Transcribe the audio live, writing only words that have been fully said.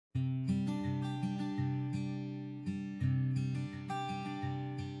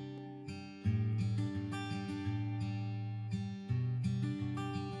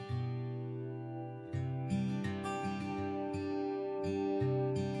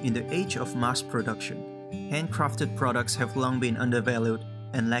In the age of mass production, handcrafted products have long been undervalued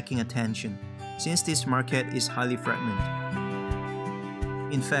and lacking attention, since this market is highly fragmented.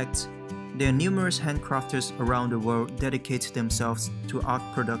 In fact, there are numerous handcrafters around the world dedicate themselves to art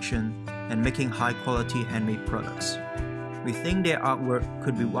production and making high-quality handmade products. We think their artwork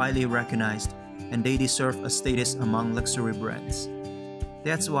could be widely recognized, and they deserve a status among luxury brands.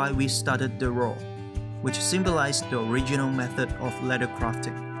 That's why we started The Raw, which symbolized the original method of leather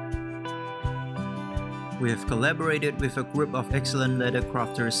crafting. We have collaborated with a group of excellent leather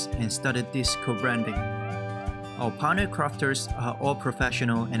crafters and started this co-branding. Our partner crafters are all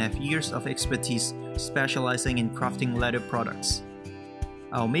professional and have years of expertise specializing in crafting leather products.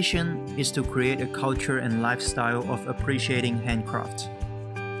 Our mission is to create a culture and lifestyle of appreciating handcraft.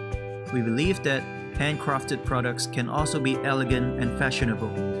 We believe that handcrafted products can also be elegant and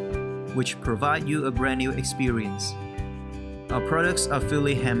fashionable, which provide you a brand new experience. Our products are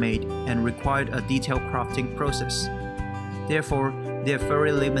fully handmade and require a detailed crafting process. Therefore, they are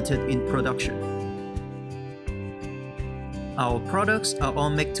very limited in production. Our products are all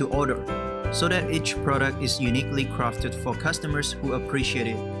made to order, so that each product is uniquely crafted for customers who appreciate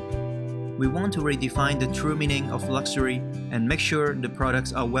it. We want to redefine the true meaning of luxury and make sure the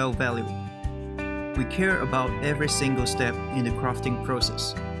products are well valued. We care about every single step in the crafting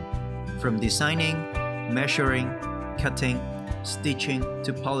process, from designing, measuring, cutting, stitching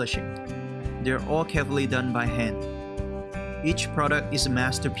to polishing. They're all carefully done by hand. Each product is a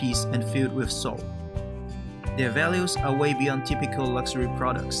masterpiece and filled with soul. Their values are way beyond typical luxury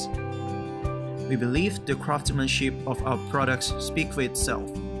products. We believe the craftsmanship of our products speaks for itself,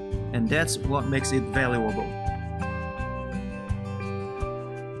 and that's what makes it valuable.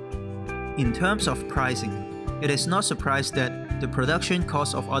 In terms of pricing, it is no surprise that the production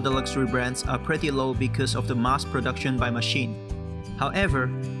costs of other luxury brands are pretty low because of the mass production by machine.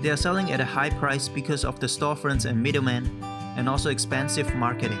 However, they are selling at a high price because of the storefronts and middlemen, and also expensive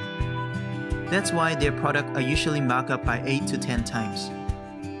marketing. That's why their products are usually marked up by 8 to 10 times.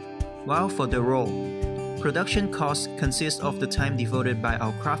 While for The Raw, production costs consist of the time devoted by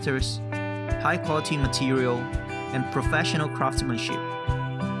our crafters, high-quality material, and professional craftsmanship.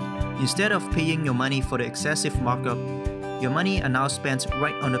 Instead of paying your money for the excessive markup, your money are now spent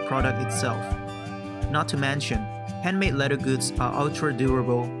right on the product itself. Not to mention, handmade leather goods are ultra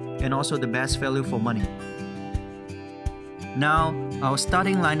durable and also the best value for money. Now, our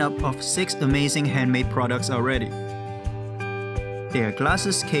starting lineup of 6 amazing handmade products are ready. They are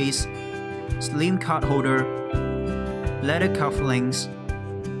glasses case, slim card holder, leather cufflinks,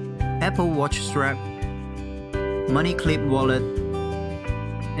 Apple Watch strap, money clip wallet,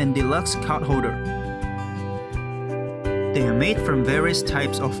 and deluxe card holder. They are made from various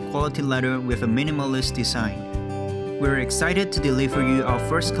types of quality leather with a minimalist design. We're excited to deliver you our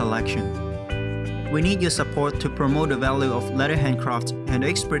first collection. We need your support to promote the value of leather handcraft and the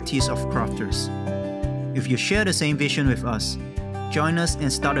expertise of crafters. If you share the same vision with us, join us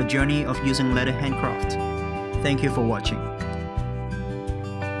and start a journey of using leather handcraft. Thank you for watching.